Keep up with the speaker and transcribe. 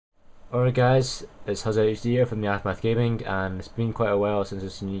Alright guys, it's HuzzahHD here from TheAfterMathGaming, and it's been quite a while since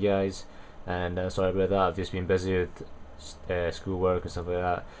I've seen you guys, and sorry about that. I've just been busy with schoolwork and stuff like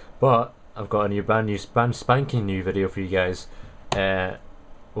that. But I've got a brand spanking new video for you guys.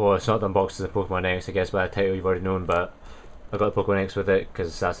 Well, it's not the unboxing of Pokemon X, I guess by the title you've already known, but I got the Pokemon X with it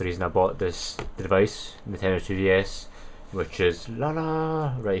because that's the reason I bought this device, Nintendo 2DS, which is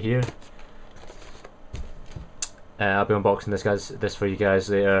right here. I'll be unboxing this for you guys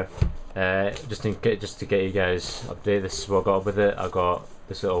later. Just to get you guys updated. This is what I got with it. I got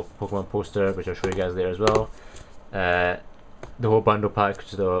this little Pokemon poster, which I'll show you guys later as well. The whole bundle pack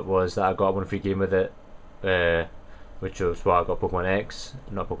was that I got one free game with it, which was why I got Pokemon X,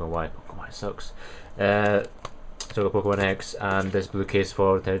 not Pokemon Y. Pokemon Y sucks. So I got Pokemon X and this blue case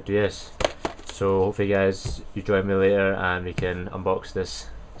for the 3DS. So hopefully guys you join me later and we can unbox this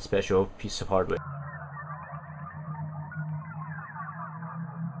special piece of hardware.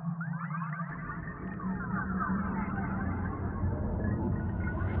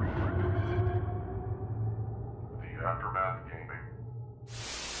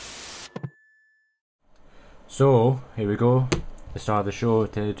 So here we go, the start of the show,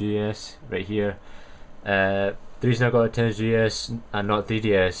 Nintendo DS right here. The reason I got a Nintendo DS and not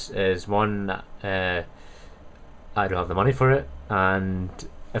 3DS is one, I don't have the money for it, and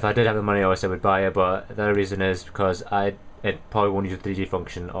if I did have the money obviously I would buy it, but the other reason is because it probably won't use the 3D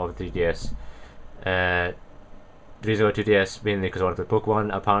function of the 3DS. The reason I got 2DS mainly because I want to play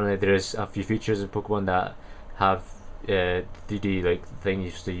Pokemon. Apparently there is a few features in Pokemon that have 3D like thing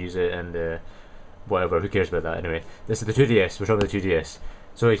used to use it, and whatever, who cares about that anyway. This is the 2DS, we're talking about the 2DS.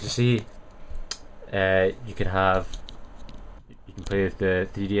 So you can see you can play with the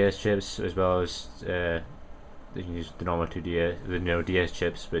 3DS chips as well as you can use the normal 2DS, DS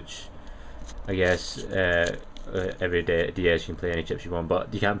chips, which I guess every DS you can play any chips you want,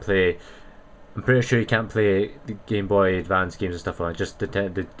 but you can't play, I'm pretty sure you can't play the Game Boy Advance games and stuff on just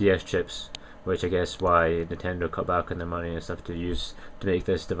the DS chips, which I guess why Nintendo cut back on their money and stuff to make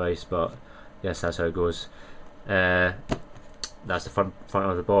this device, but yes, that's how it goes. That's the front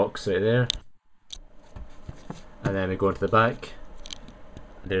of the box right there, and then we go into the back.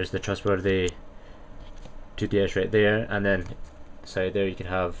 There's the trustworthy 2DS right there, and then inside there you can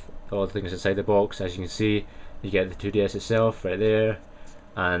have all the things inside the box. As you can see, you get the 2DS itself right there,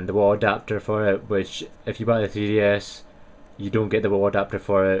 and the wall adapter for it, which if you buy the 3DS you don't get the wall adapter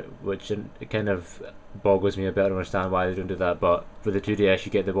for it, which it kind of boggles me a bit. I don't understand why they don't do that, but for the 2DS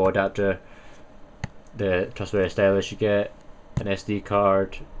you get the wall adapter, the trustworthy stylus, you get an SD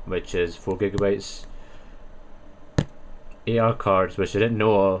card which is 4 GB, AR cards which I didn't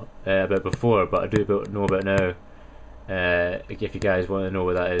know about before but I do know about now. If you guys want to know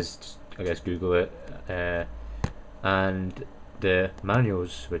what that is, just, I guess Google it. And the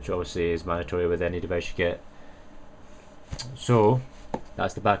manuals, which obviously is mandatory with any device you get. So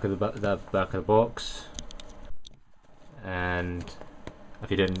that's the back of the box, and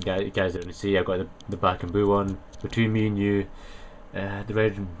if you guys didn't see, I've got the black and blue one. Between me and you, the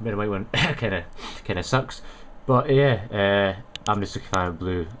red and white one kind of sucks. But yeah, I'm just a fan of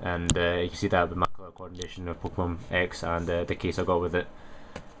blue, and you can see that with my colour coordination of Pokemon X and the case I got with it.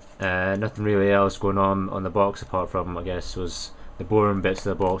 Nothing really else going on the box apart from, I guess, was the boring bits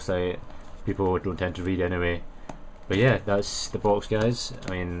of the box that people don't tend to read anyway. But yeah, that's the box, guys.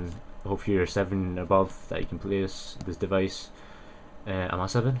 I mean, I hope you're 7 and above that you can play this device. Am I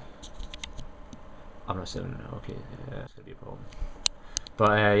 7? I'm not 7. Okay, that's gonna be a problem.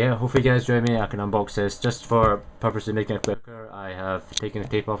 But yeah, hopefully you guys join me. I can unbox this just for purpose of making it quicker. I have taken the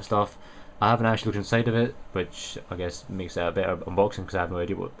tape off stuff. I haven't actually looked inside of it, which I guess makes it a better unboxing because I have no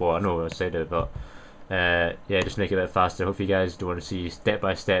idea well, I know what's inside of it, but yeah, just make it a bit faster. Hopefully you guys do want to see step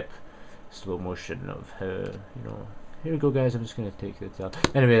by step slow motion of how, here we go guys, I'm just going to take it out.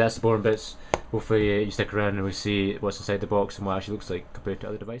 Anyway, that's the boring bits. Hopefully you stick around and we see what's inside the box and what it actually looks like compared to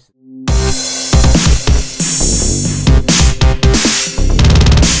other devices.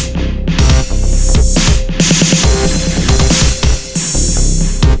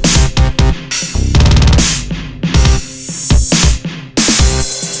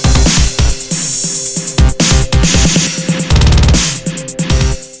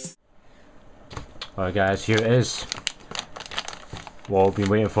 Alright guys, here it is. What I've been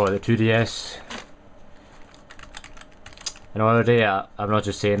waiting for, the 2DS. And already, I'm not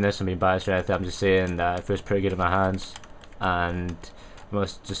just saying this, I'm being biased or anything, I'm just saying that it feels pretty good in my hands. And I'm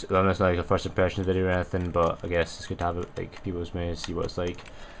not like a first impression video or anything, but I guess it's good to have it, like, people's may see what it's like.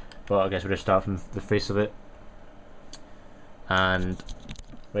 But I guess we'll just start from the face of it. And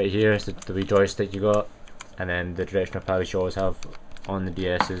right here is the wee joystick you got, and then the directional pad you always have on the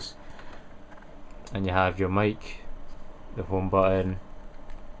DS's. and you have your mic, the home button,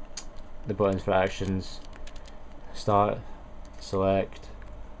 the buttons for actions, start, select,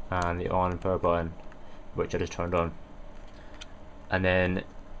 and the on and power button, which I just turned on. And then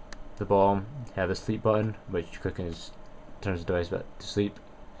the bottom you have the sleep button, which clicking turns the device back to sleep.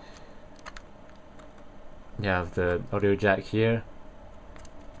 You have the audio jack here,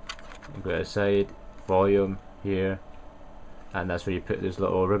 you go to the side, volume here, and that's where you put those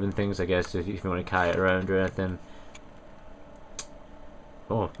little ribbon things, I guess, if you want to carry it around or anything.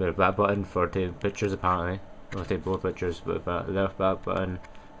 Oh, the back button for taking pictures apparently. I'll take both pictures, but the left back button,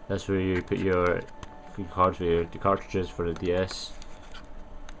 that's where you put your cards for the cartridges for the DS.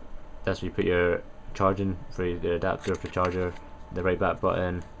 That's where you put your charging for the adapter for the charger. The right back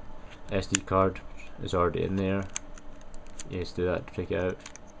button, SD card is already in there. You just do that to take it out.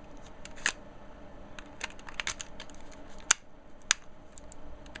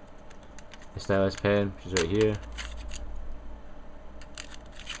 The stylus pen, which is right here.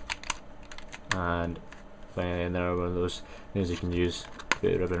 And finally another one of those things you can use to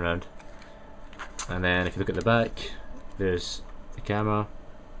put the ribbon around. And then if you look at the back, there's the camera,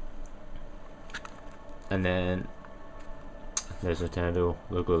 and then there's the Nintendo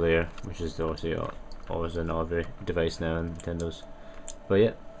logo there, which is obviously always in every device now in Nintendo's. But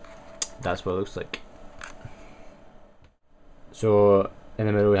yeah, that's what it looks like. So in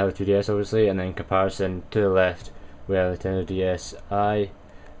the middle we have the 2DS obviously, and then in comparison to the left we have the Nintendo DSi,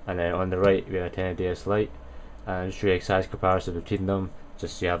 and then on the right we have a Nintendo DS Lite, and just show you a size comparison between them,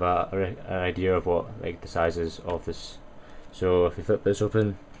 just so you have an idea of what like the sizes of this. So if you flip this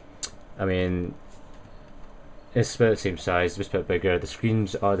open, I mean, it's about the same size, just a bit bigger. The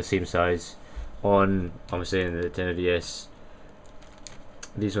screens are the same size on, obviously, in the Nintendo DS.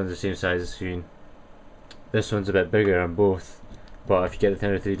 These ones are the same size as the screen. This one's a bit bigger on both, but if you get the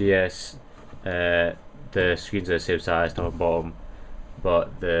Nintendo 3DS, the screens are the same size, top and bottom.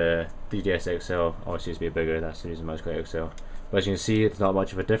 But the 3DS XL obviously is a bit bigger, that's the reason why it's called XL. But as you can see, there's not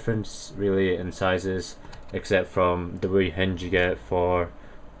much of a difference really in sizes, except from the wee hinge you get for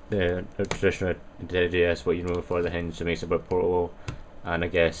the traditional Nintendo DS, what you know for the hinge, that makes it a bit portable. And I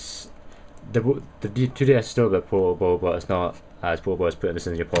guess the 2DS is still a bit portable, but it's not as portable as putting this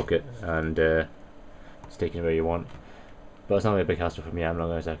in your pocket and it's taking it where you want. But it's not really a big hassle for me, I'm not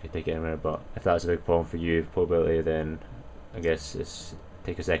going to exactly take it anywhere. But if that's a big problem for you, portability, then I guess it's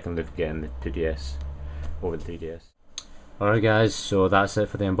take a second look at getting the 2DS over the 3DS. Alright guys, so that's it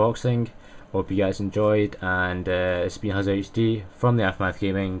for the unboxing. Hope you guys enjoyed, and it's been HuzzahHD from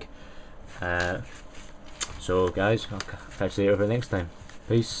TheAfterMathGaming. So guys, I'll catch you later for the next time.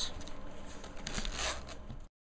 Peace.